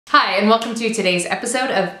Hi, and welcome to today's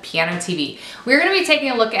episode of Piano TV. We're going to be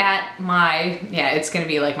taking a look at it's going to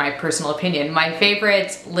be like my personal opinion, my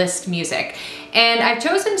favorite Liszt music. And I've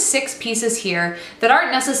chosen 6 pieces here that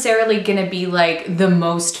aren't necessarily going to be like the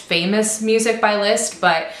most famous music by Liszt,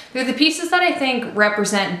 but they're the pieces that I think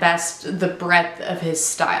represent best the breadth of his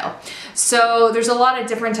style. So there's a lot of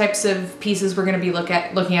different types of pieces we're going to be looking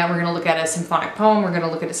at. We're going to look at a symphonic poem, we're going to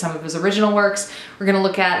look at some of his original works, we're going to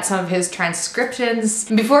look at some of his transcriptions.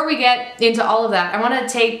 Before we get into all of that, I want to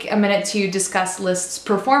take a minute to discuss Liszt's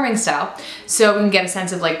performing style so we can get a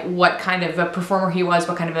sense of like what kind of a performer he was,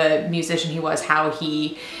 what kind of a musician he was,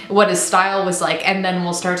 what his style was like, and then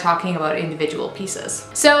we'll start talking about individual pieces.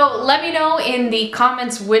 So let me know in the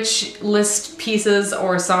comments which Liszt pieces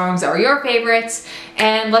or songs are your favorites,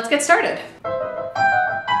 and let's get started.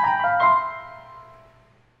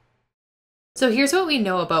 So here's what we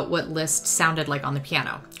know about what Liszt sounded like on the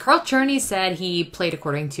piano. Carl Czerny said he played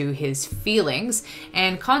according to his feelings,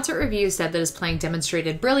 and concert reviews said that his playing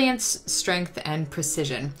demonstrated brilliance, strength, and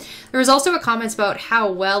precision. There was also a comment about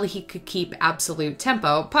how well he could keep absolute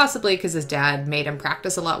tempo, possibly because his dad made him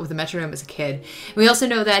practice a lot with the metronome as a kid. And we also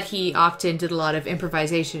know that he often did a lot of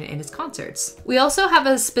improvisation in his concerts. We also have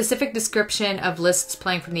a specific description of Liszt's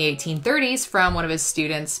playing from the 1830s from one of his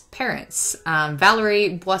students' parents.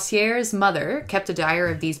 Valérie Boissier's mother kept a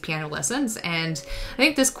diary of these piano lessons, and I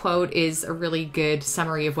think this quote is a really good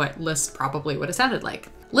summary of what Liszt probably would have sounded like.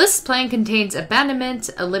 Liszt's playing contains abandonment,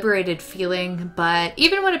 a liberated feeling, but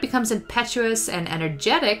even when it becomes impetuous and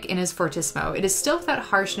energetic in his fortissimo, it is still without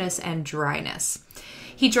harshness and dryness.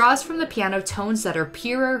 He draws from the piano tones that are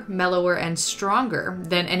purer, mellower, and stronger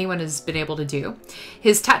than anyone has been able to do.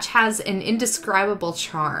 His touch has an indescribable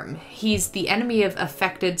charm. He's the enemy of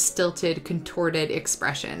affected, stilted, contorted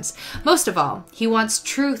expressions. Most of all, he wants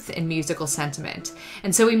truth in musical sentiment,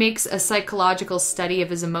 and so he makes a psychological study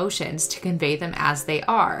of his emotions to convey them as they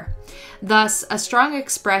are. Thus, a strong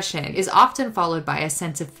expression is often followed by a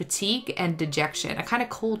sense of fatigue and dejection, a kind of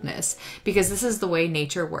coldness, because this is the way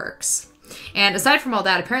nature works. And aside from all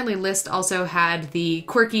that, apparently Liszt also had the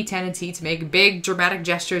quirky tendency to make big dramatic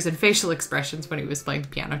gestures and facial expressions when he was playing the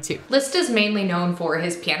piano too. Liszt is mainly known for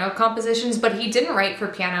his piano compositions, but he didn't write for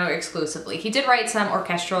piano exclusively. He did write some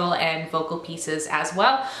orchestral and vocal pieces as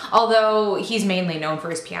well, although he's mainly known for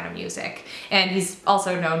his piano music. And he's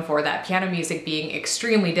also known for that piano music being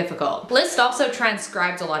extremely difficult. Liszt also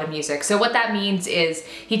transcribed a lot of music. So what that means is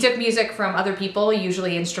he took music from other people,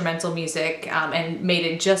 usually instrumental music, and made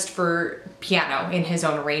it just for piano in his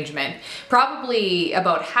own arrangement. Probably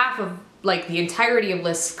about half of the entirety of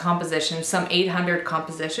Liszt's compositions, some 800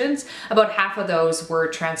 compositions, about half of those were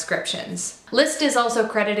transcriptions. Liszt is also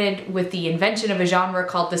credited with the invention of a genre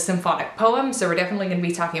called the symphonic poem, so we're definitely going to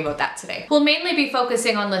be talking about that today. We'll mainly be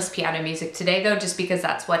focusing on Liszt piano music today though, just because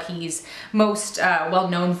that's what he's most well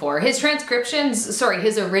known for. His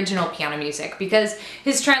original piano music, because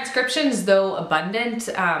his transcriptions, though abundant,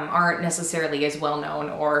 aren't necessarily as well known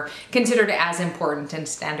or considered as important in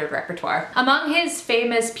standard repertoire. Among his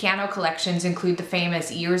famous piano collections include the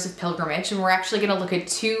famous Years of Pilgrimage, and we're actually going to look at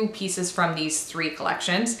 2 pieces from these 3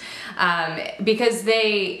 collections. Because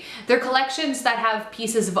they're collections that have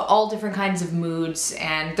pieces of all different kinds of moods,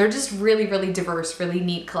 and they're just really, really diverse, really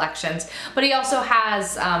neat collections. But he also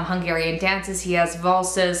has Hungarian dances, he has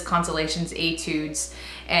valses, consolations, etudes,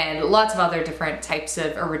 and lots of other different types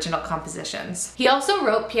of original compositions. He also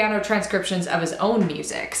wrote piano transcriptions of his own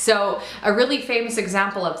music. So a really famous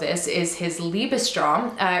example of this is his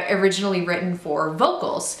Liebestrom, originally written for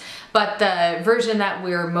vocals. But the version that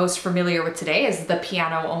we're most familiar with today is the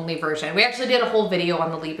piano-only version. We actually did a whole video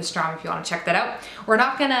on the Liebestrom if you want to check that out. We're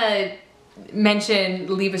not gonna mention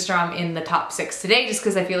Liebestrom in the top 6 today, just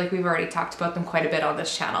because I feel like we've already talked about them quite a bit on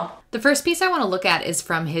this channel. The first piece I want to look at is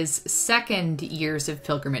from his second Years of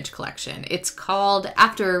Pilgrimage collection. It's called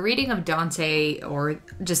After a Reading of Dante, or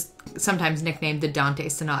just sometimes nicknamed the Dante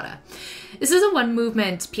Sonata. This is a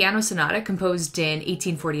 1-movement piano sonata composed in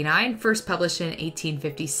 1849, first published in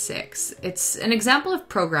 1856. It's an example of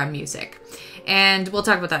program music, and we'll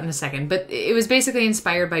talk about that in a second, but it was basically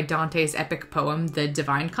inspired by Dante's epic poem, The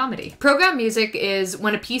Divine Comedy. Program music is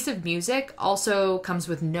when a piece of music also comes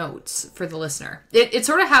with notes for the listener. It's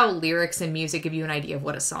sort of how lyrics in music give you an idea of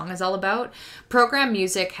what a song is all about. Program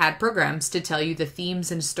music had programs to tell you the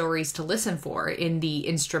themes and stories to listen for in the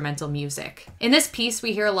instrumental music. In this piece,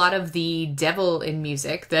 we hear a lot of the devil in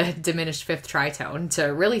music, the diminished 5th tritone, to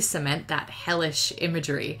really cement that hellish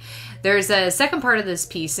imagery. There's a second part of this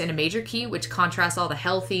piece in a major key, which contrasts all the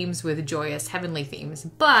hell themes with joyous heavenly themes.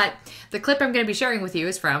 But the clip I'm going to be sharing with you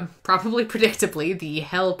is from, probably predictably, the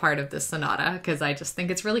hell part of this sonata, because I just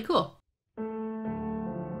think it's really cool.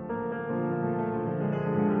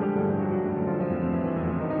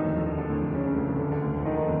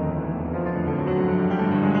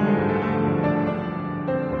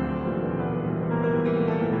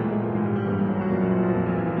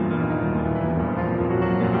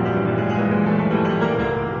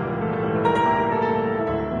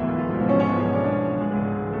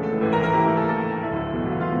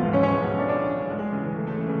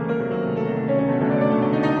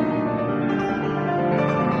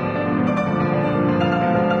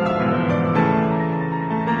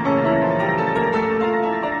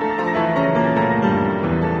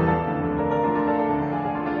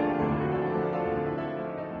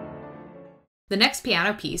 The next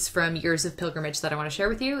piano piece from Years of Pilgrimage that I want to share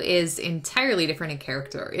with you is entirely different in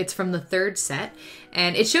character. It's from the third set,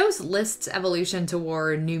 and it shows Liszt's evolution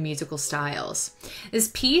toward new musical styles. This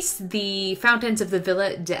piece, The Fountains of the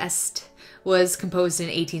Villa d'Este, was composed in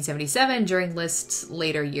 1877 during Liszt's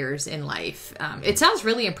later years in life. It sounds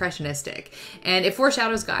really impressionistic, and it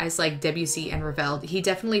foreshadows guys like Debussy and Ravel. He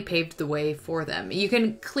definitely paved the way for them. You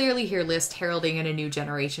can clearly hear Liszt heralding in a new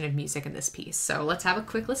generation of music in this piece, so let's have a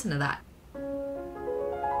quick listen to that.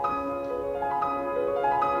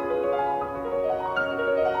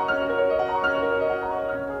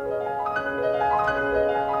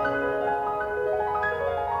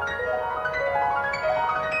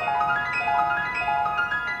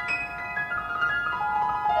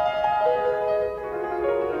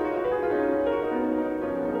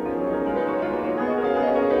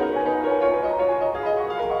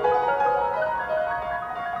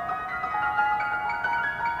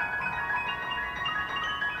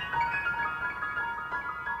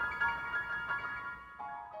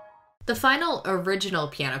 The final original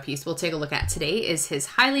piano piece we'll take a look at today is his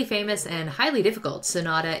highly famous and highly difficult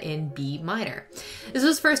Sonata in B minor. This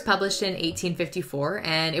was first published in 1854,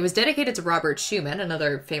 and it was dedicated to Robert Schumann,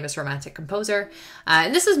 another famous Romantic composer.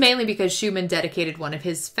 And this is mainly because Schumann dedicated one of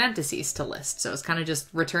his fantasies to Liszt, so it's kind of just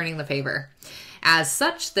returning the favor. As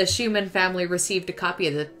such, the Schumann family received a copy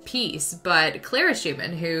of the piece, but Clara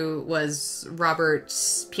Schumann, who was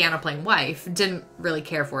Robert's piano-playing wife, didn't really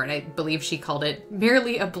care for it. I believe she called it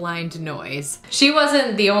merely a blind noise. She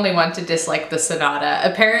wasn't the only one to dislike the sonata.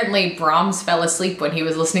 Apparently, Brahms fell asleep when he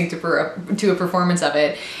was listening to a performance of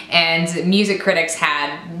it, and music critics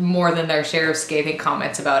had more than their share of scathing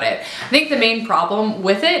comments about it. I think the main problem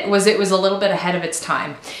with it was a little bit ahead of its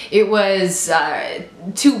time. It was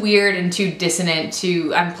too weird and too dissonant,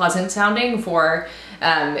 too unpleasant sounding for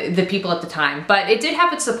the people at the time. But it did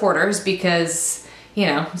have its supporters because, you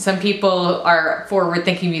know, some people are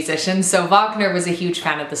forward-thinking musicians. So Wagner was a huge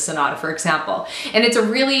fan of the sonata, for example. And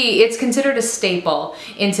it's considered a staple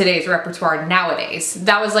in today's repertoire nowadays.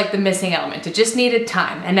 That was like the missing element. It just needed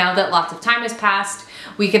time. And now that lots of time has passed,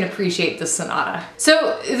 we can appreciate the sonata.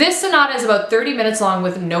 So this sonata is about 30 minutes long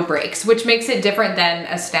with no breaks, which makes it different than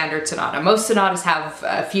a standard sonata. Most sonatas have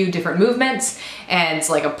a few different movements and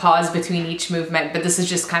like a pause between each movement, but this is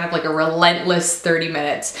just kind of like a relentless 30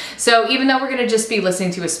 minutes. So even though we're gonna just be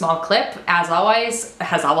listening to a small clip, as always,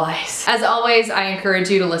 I encourage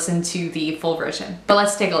you to listen to the full version. But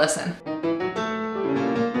let's take a listen.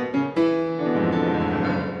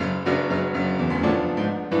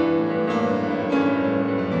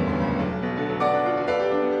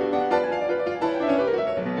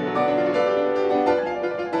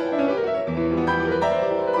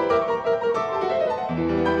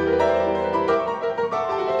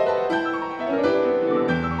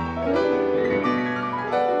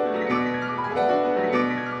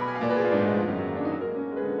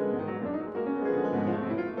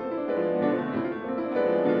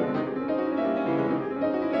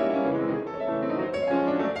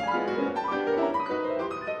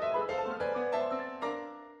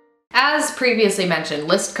 As previously mentioned,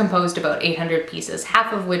 Liszt composed about 800 pieces,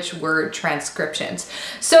 half of which were transcriptions.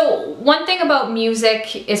 So one thing about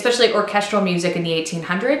music, especially orchestral music in the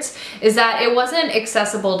 1800s, is that it wasn't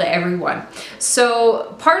accessible to everyone.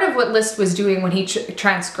 So part of what Liszt was doing when he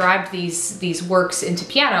transcribed these works into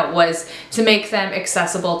piano was to make them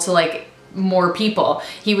accessible to like more people.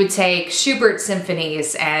 He would take Schubert's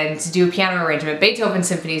symphonies and do a piano arrangement, Beethoven's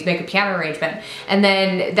symphonies, make a piano arrangement, and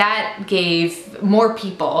then that gave more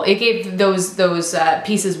people, it gave those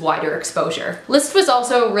pieces wider exposure. Liszt was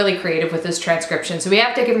also really creative with his transcription, so we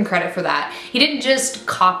have to give him credit for that. He didn't just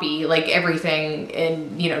copy like everything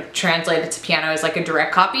and, you know, translate it to piano as like a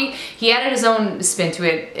direct copy. He added his own spin to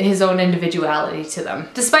it, his own individuality to them.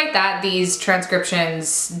 Despite that, these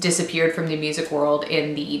transcriptions disappeared from the music world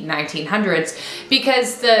in the 1900s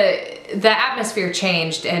because the atmosphere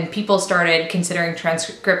changed and people started considering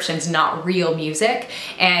transcriptions not real music,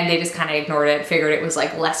 and they just kind of ignored it, figured it was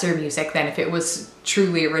like lesser music than if it was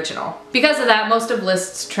truly original. Because of that, most of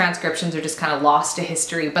Liszt's transcriptions are just kind of lost to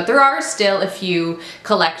history, but there are still a few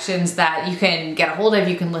collections that you can get a hold of,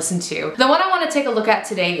 you can listen to. The one I want to take a look at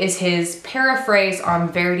today is his paraphrase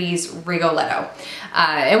on Verdi's Rigoletto.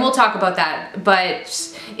 And we'll talk about that,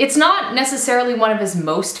 but it's not necessarily one of his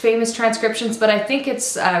most famous transcriptions, but I think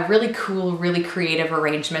it's a really cool, really creative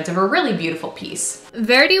arrangement of a really beautiful piece.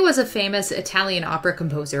 Verdi was a famous Italian opera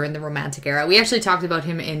composer in the Romantic era. We actually talked about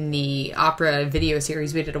him in the opera video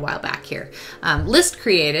series we did a while back here. Liszt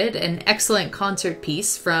created an excellent concert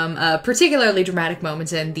piece from a particularly dramatic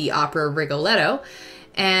moment in the opera Rigoletto,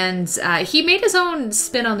 And he made his own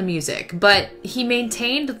spin on the music, but he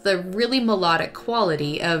maintained the really melodic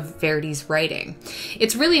quality of Verdi's writing.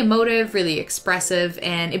 It's really emotive, really expressive,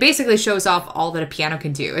 and it basically shows off all that a piano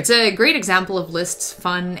can do. It's a great example of Liszt's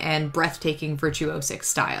fun and breathtaking virtuosic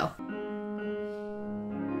style.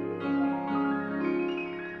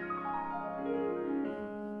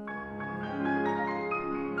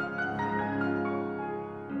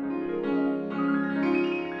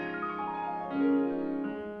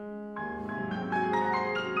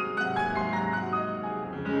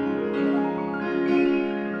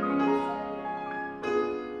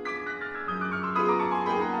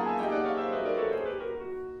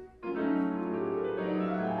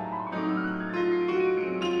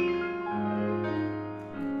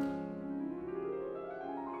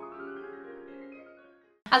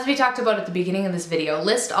 As we talked about at the beginning of this video,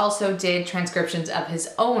 Liszt also did transcriptions of his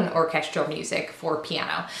own orchestral music for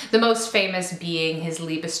piano, the most famous being his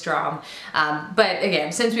Liebestraum. But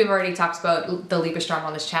again, since we've already talked about the Liebestraum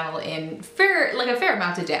on this channel in a fair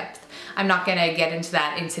amount of depth, I'm not gonna get into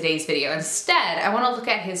that in today's video. Instead, I wanna look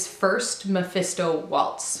at his first Mephisto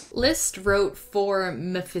waltz. Liszt wrote 4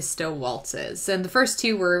 Mephisto waltzes, and the first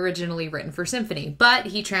 2 were originally written for symphony, but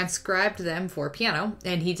he transcribed them for piano,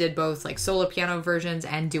 and he did both like solo piano versions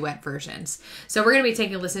and duet versions. So we're gonna be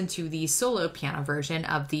taking a listen to the solo piano version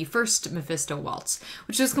of the first Mephisto waltz,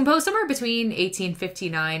 which was composed somewhere between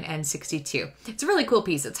 1859 and 62. It's a really cool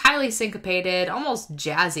piece. It's highly syncopated, almost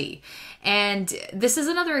jazzy. And this is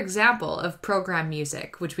another example of program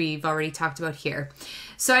music, which we've already talked about here.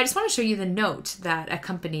 So I just want to show you the note that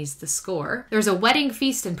accompanies the score. There's a wedding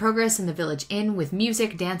feast in progress in the village inn with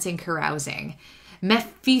music, dancing, carousing.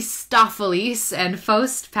 Mephistopheles and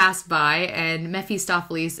Faust pass by, and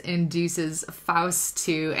Mephistopheles induces Faust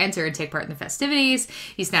to enter and take part in the festivities.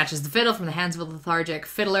 He snatches the fiddle from the hands of a lethargic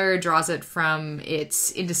fiddler, draws it from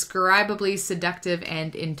its indescribably seductive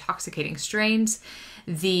and intoxicating strains.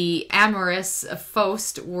 The amorous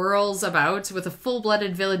Faust whirls about with a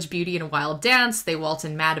full-blooded village beauty in a wild dance. They waltz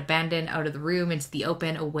in mad abandon out of the room into the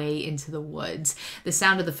open, away into the woods. The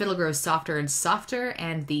sound of the fiddle grows softer and softer,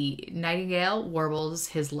 and the nightingale warbles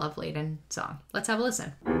his love-laden song. Let's have a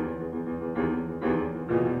listen.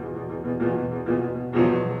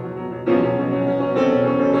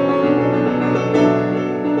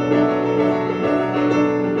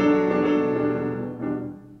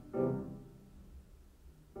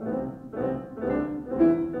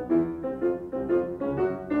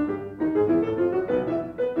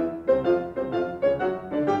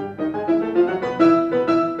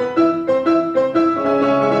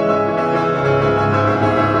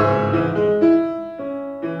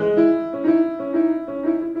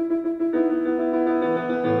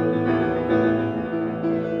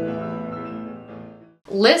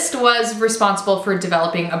 Liszt was responsible for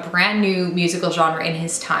developing a brand new musical genre in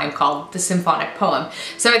his time called the symphonic poem.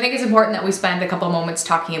 So I think it's important that we spend a couple moments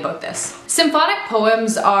talking about this. Symphonic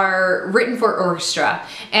poems are written for orchestra,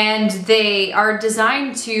 and they are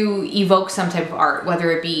designed to evoke some type of art,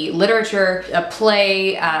 whether it be literature, a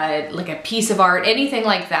play, like a piece of art, anything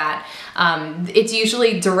like that. It's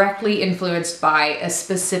usually directly influenced by a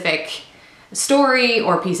specific story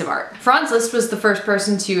or piece of art. Franz Liszt was the first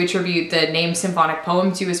person to attribute the name symphonic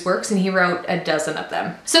poem to his works, and he wrote a dozen of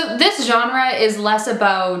them. So this genre is less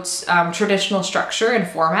about traditional structure and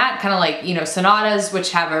format, kind of like, you know, sonatas,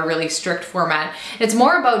 which have a really strict format. It's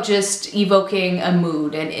more about just evoking a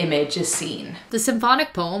mood, an image, a scene. The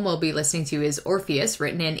symphonic poem we'll be listening to is Orpheus,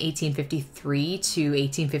 written in 1853 to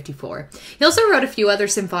 1854. He also wrote a few other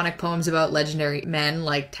symphonic poems about legendary men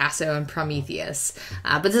like Tasso and Prometheus,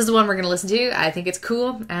 but this is the one we're going to listen to. I think it's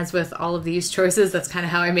cool. As with all of these choices, that's kind of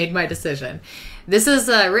how I made my decision. This is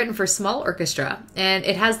written for small orchestra, and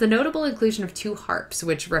it has the notable inclusion of 2 harps,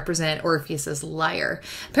 which represent Orpheus's lyre.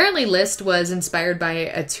 Apparently Liszt was inspired by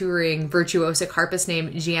a touring virtuosic harpist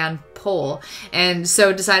named Jean Paul, and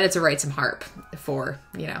so decided to write some harp for,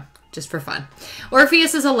 you know, just for fun.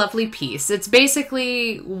 Orpheus is a lovely piece. It's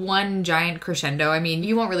basically one giant crescendo. I mean,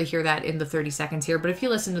 you won't really hear that in the 30 seconds here, but if you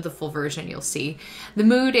listen to the full version, you'll see. The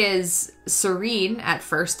mood is serene at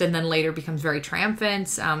first and then later becomes very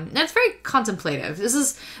triumphant. And it's very contemplative.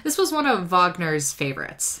 This was one of Wagner's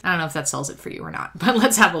favorites. I don't know if that sells it for you or not, but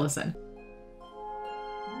let's have a listen.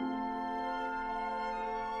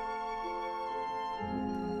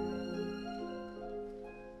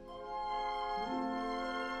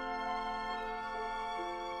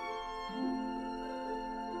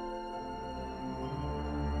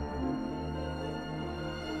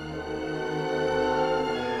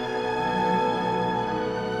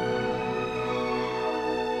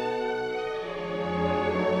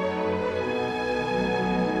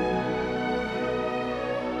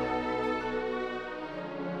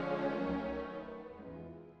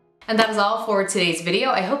 And that is all for today's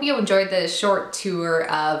video. I hope you enjoyed the short tour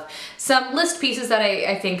of some Liszt pieces that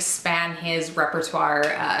I think span his repertoire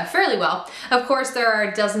fairly well. Of course, there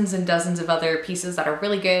are dozens and dozens of other pieces that are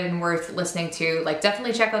really good and worth listening to. Like,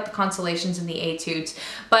 definitely check out the Consolations and the Etudes.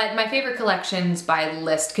 But my favorite collections by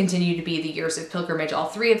Liszt continue to be the Years of Pilgrimage. All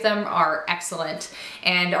three of them are excellent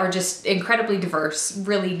and are just incredibly diverse,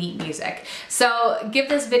 really neat music. So give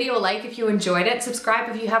this video a like if you enjoyed it.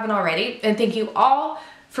 Subscribe if you haven't already. And thank you all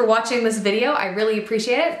for watching this video. I really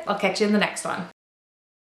appreciate it. I'll catch you in the next one.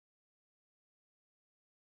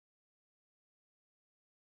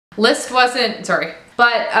 Liszt wasn't, sorry,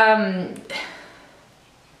 but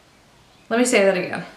let me say that again.